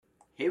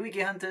Hey,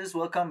 Wiki Hunters,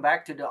 welcome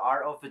back to the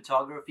Art of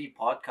Photography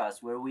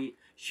podcast, where we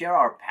share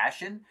our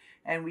passion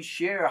and we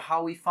share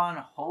how we found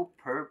hope,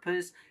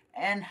 purpose,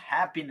 and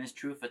happiness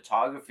through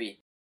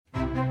photography.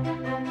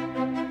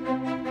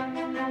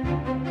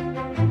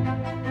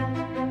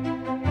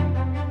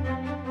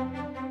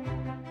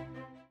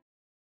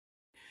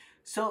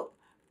 So,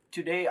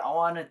 today I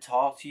want to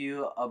talk to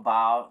you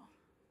about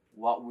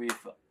what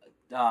we've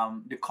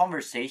the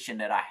conversation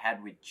that I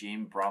had with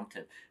Jim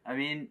Brompton. I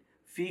mean,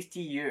 50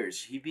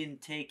 years. He's been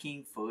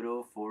taking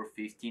photo for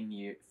 50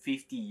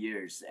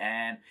 years,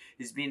 and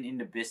he's been in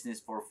the business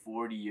for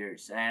 40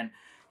 years, and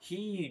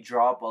he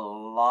dropped a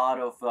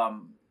lot of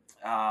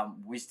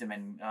wisdom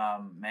and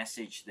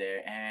message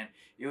there, and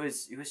it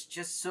was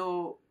just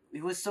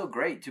it was so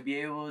great to be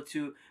able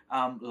to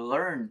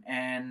learn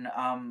and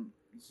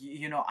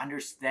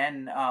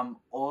understand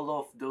all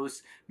of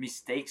those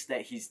mistakes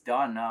that he's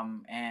done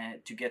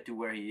and to get to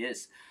where he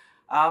is.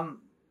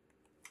 Um,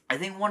 I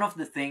think one of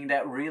the thing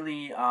that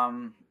really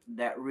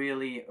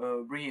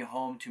bring it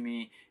home to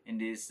me in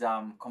this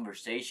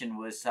conversation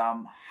was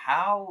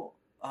how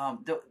a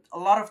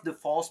lot of the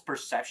false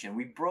perception.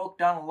 We broke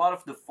down a lot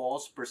of the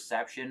false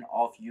perception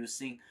of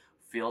using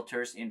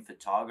filters in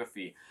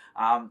photography.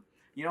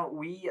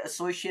 We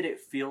associated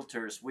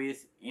filters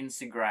with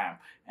Instagram,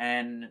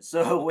 and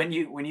so when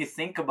you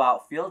think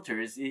about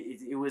filters,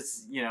 it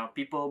was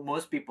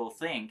most people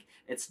think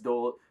it's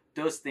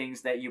those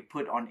things that you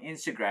put on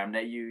Instagram,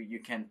 that you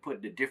can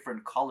put the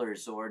different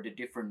colors or the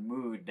different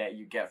mood that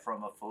you get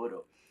from a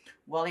photo.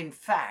 Well, in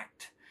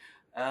fact,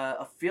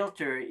 a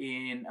filter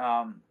in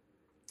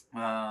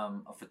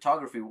a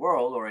photography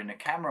world or in a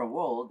camera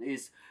world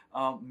is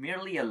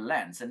merely a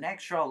lens, an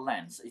extra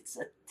lens. It's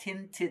a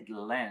tinted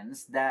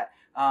lens that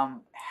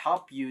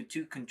help you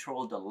to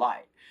control the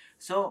light.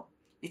 So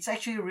it's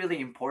actually really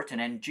important,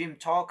 and Jim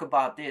talked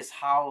about this,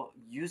 how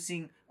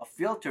using a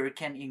filter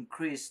can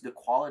increase the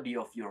quality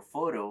of your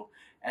photo,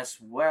 as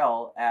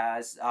well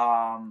as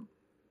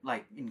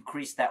like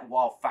increase that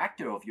wow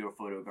factor of your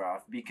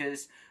photograph,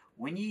 because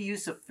when you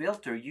use a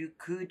filter you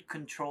could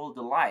control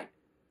the light.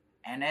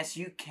 And as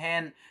you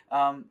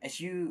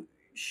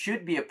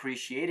should be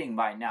appreciating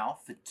by now,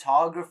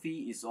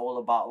 photography is all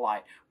about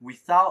light.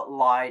 Without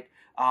light,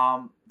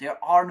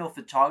 there are no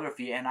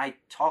photography. And I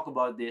talk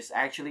about this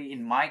actually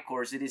in my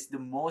course. It is the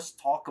most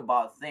talk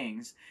about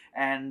things,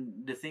 and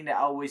the thing that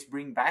I always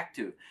bring back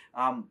to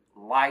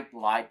light,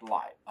 light,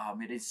 light.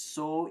 It is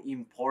so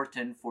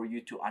important for you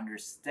to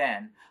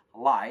understand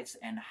lights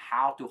and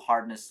how to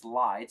harness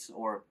lights,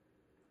 or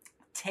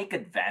take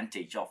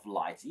advantage of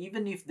lights,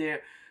 even if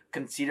they're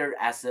considered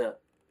as a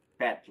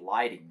bad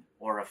lighting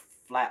or a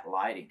flat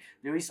lighting.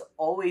 There is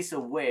always a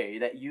way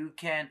that you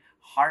can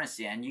harness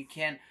it, and you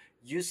can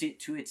use it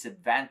to its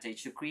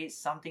advantage to create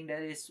something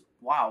that is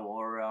wow,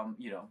 or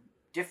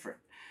different.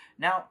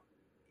 Now,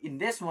 in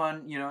this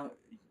one,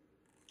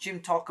 Jim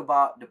talked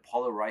about the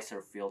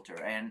polarizer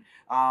filter, and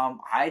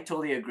I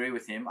totally agree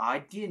with him. I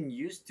didn't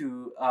used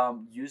to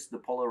use the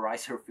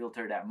polarizer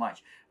filter that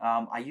much.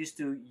 I used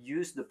to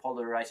use the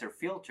polarizer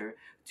filter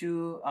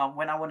to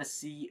when I want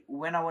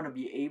to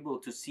be able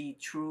to see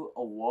through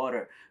a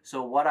water.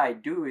 So what I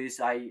do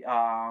is I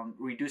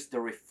reduce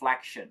the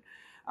reflection.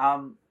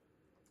 Um,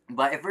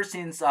 but ever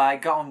since I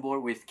got on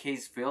board with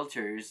case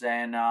filters,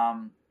 and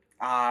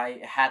I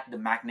had the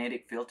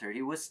magnetic filter,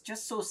 it was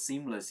just so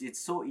seamless. It's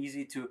so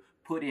easy to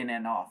put in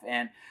and off,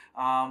 and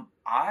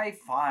I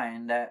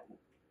find that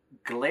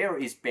glare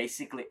is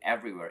basically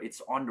everywhere.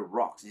 It's on the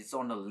rocks, it's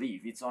on the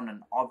leaf, it's on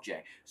an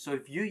object. So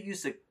if you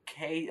use a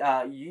case,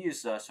 you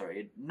use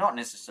sorry, not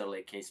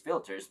necessarily case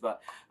filters,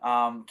 but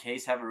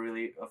case have a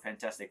really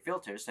fantastic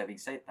filters. Having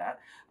said that,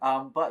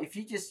 but if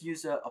you just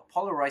use a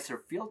polarizer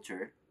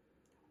filter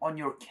on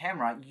your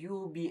camera,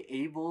 you'll be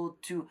able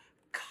to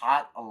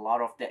cut a lot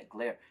of that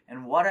glare.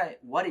 And what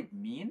it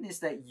means is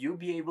that you'll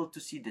be able to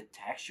see the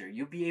texture,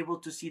 you'll be able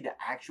to see the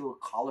actual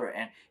color,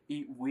 and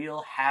it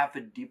will have a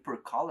deeper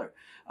color.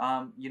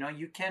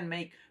 You can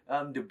make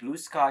the blue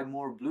sky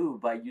more blue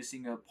by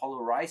using a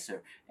polarizer,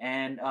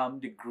 and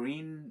the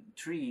green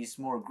trees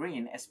more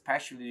green,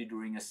 especially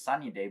during a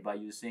sunny day, by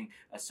using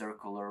a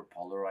circular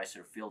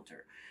polarizer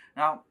filter.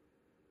 Now,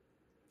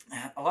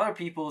 a lot of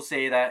people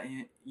say that,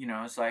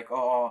 it's like,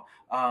 oh,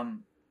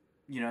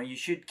 you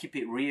should keep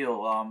it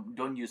real,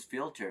 don't use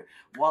filter.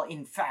 Well,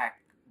 in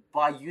fact,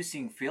 by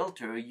using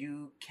filter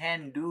you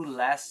can do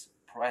less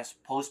press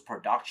post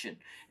production,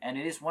 and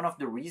it is one of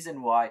the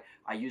reason why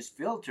I use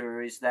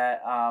filter, is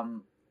that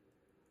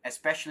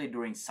especially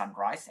during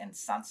sunrise and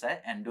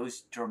sunset and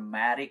those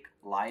dramatic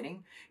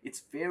lighting,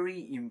 it's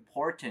very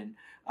important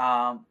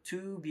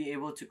to be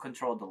able to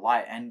control the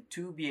light and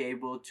to be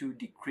able to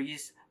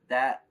decrease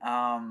that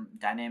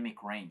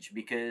dynamic range,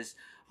 because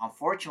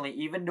unfortunately,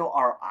 even though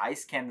our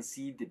eyes can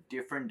see the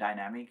different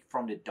dynamic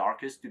from the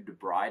darkest to the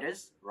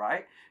brightest,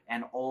 right,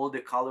 and all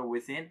the color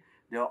within,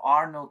 there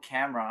are no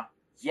camera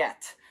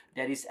yet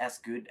that is as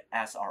good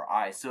as our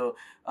eyes. So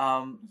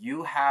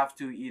you have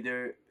to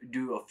either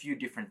do a few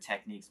different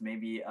techniques,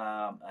 maybe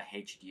a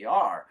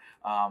HDR,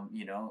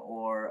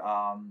 or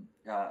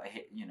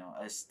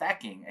a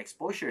stacking,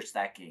 exposure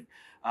stacking.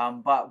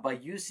 But by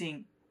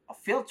using a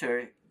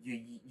filter,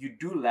 you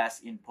do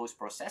less in post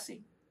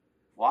processing.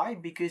 Why?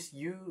 Because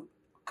you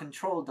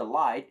control the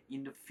light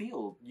in the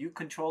field. You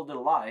control the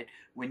light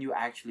when you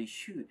actually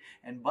shoot.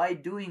 And by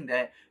doing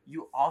that,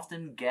 you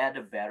often get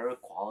a better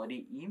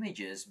quality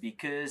images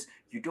because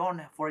you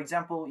don't, for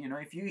example,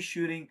 if you're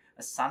shooting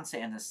a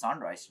sunset and a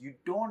sunrise, you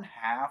don't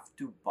have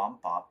to bump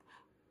up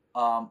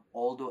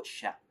all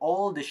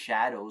the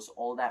shadows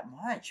all that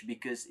much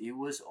because it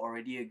was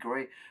already a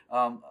great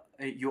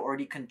you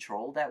already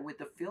control that with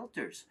the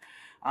filters.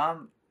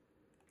 um,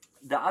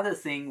 the other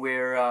thing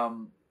where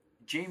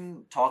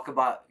Jim talk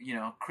about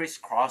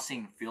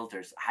crisscrossing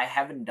filters. I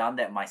haven't done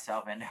that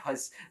myself, and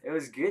it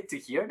was good to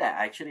hear that.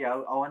 Actually, I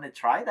want to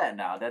try that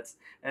now. That's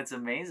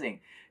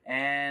amazing.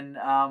 And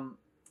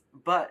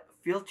but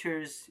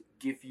filters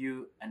give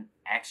you an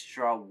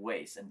extra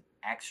ways, an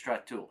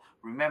extra tool.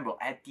 Remember,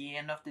 at the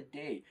end of the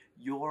day,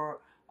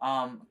 your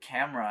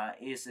camera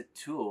is a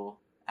tool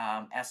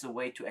as a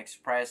way to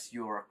express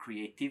your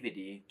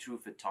creativity through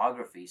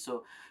photography.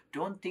 So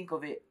don't think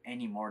of it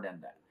any more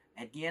than that.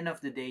 At the end of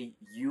the day,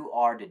 you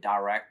are the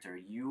director.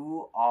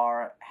 You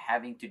are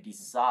having to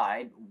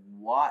decide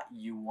what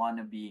you want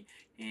to be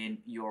in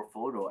your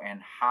photo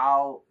and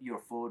how your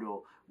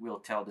photo will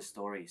tell the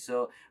story.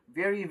 So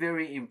very,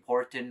 very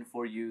important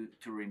for you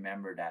to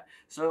remember that.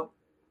 So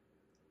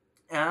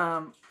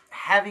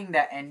having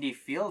that ND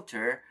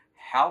filter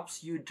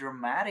helps you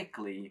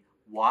dramatically.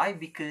 Why?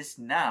 Because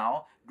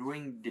now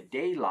during the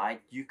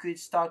daylight, you could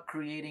start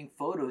creating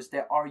photos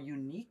that are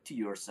unique to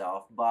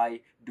yourself by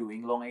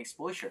doing long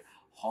exposure.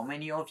 How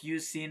many of you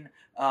seen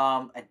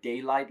a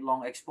daylight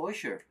long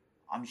exposure?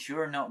 I'm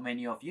sure not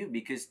many of you,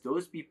 because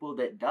those people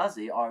that does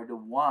it are the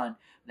one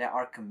that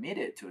are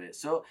committed to it.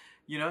 So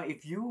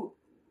if you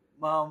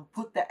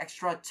put that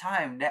extra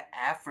time, that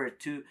effort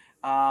to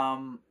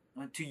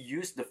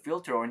use the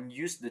filter or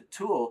use the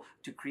tool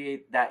to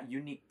create that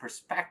unique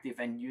perspective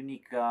and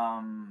unique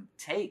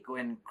take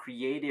and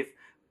creative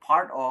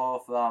part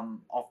of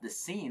the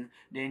scene,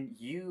 then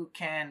you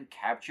can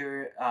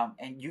capture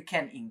and you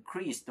can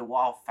increase the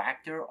wow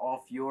factor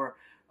of your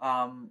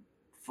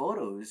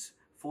photos,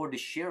 for the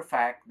sheer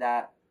fact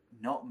that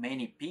not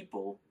many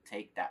people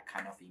take that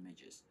kind of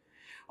images.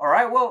 All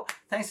right, well,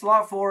 thanks a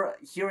lot for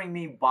hearing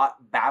me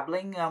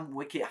babbling,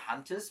 Wicked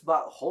Hunters.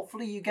 But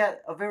hopefully, you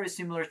get a very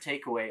similar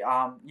takeaway.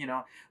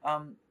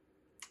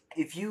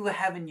 If you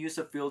haven't used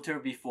a filter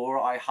before,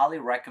 I highly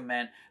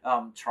recommend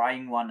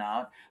trying one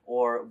out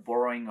or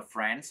borrowing a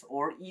friend's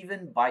or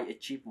even buy a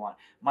cheap one.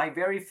 My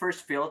very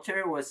first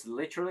filter was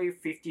literally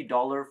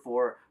 $50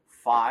 for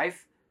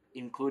five,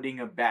 including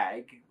a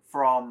bag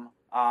from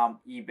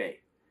eBay,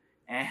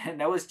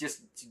 and that was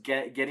just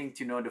getting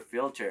to know the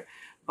filter.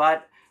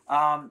 But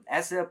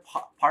as a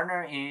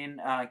partner in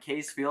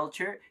Case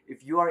Filter,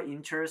 if you are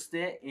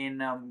interested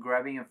in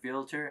grabbing a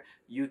filter,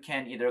 you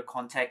can either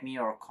contact me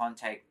or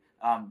contact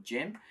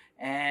Jim,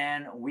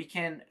 and we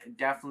can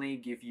definitely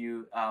give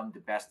you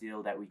the best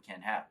deal that we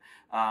can have.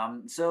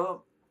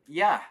 So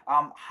yeah,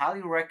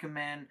 highly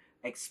recommend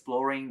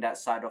exploring that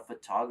side of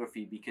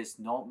photography because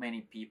not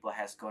many people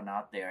has gone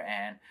out there,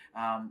 and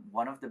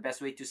one of the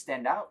best way to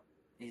stand out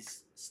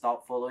is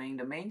stop following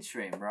the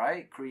mainstream,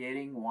 right?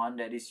 Creating one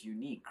that is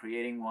unique,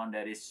 creating one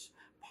that is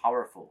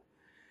powerful.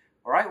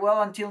 All right,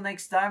 well, until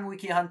next time,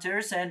 Wiki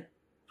Hunters, and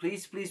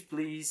please, please,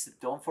 please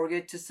don't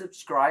forget to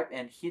subscribe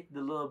and hit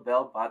the little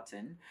bell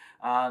button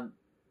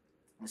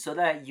so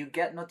that you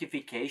get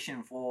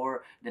notification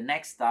for the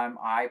next time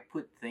I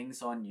put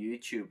things on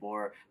YouTube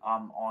or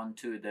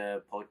onto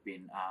the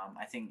Podbean.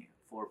 I think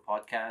for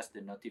podcast,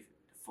 the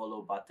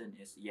follow button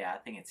is, yeah, I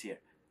think it's here.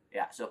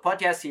 Yeah, so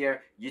podcast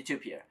here,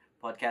 YouTube here.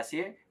 Podcast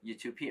here,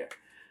 YouTube here.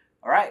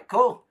 All right,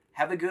 cool.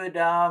 Have a good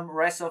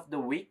rest of the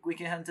week,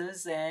 Weekend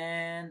Hunters,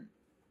 and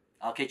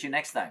I'll catch you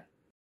next time.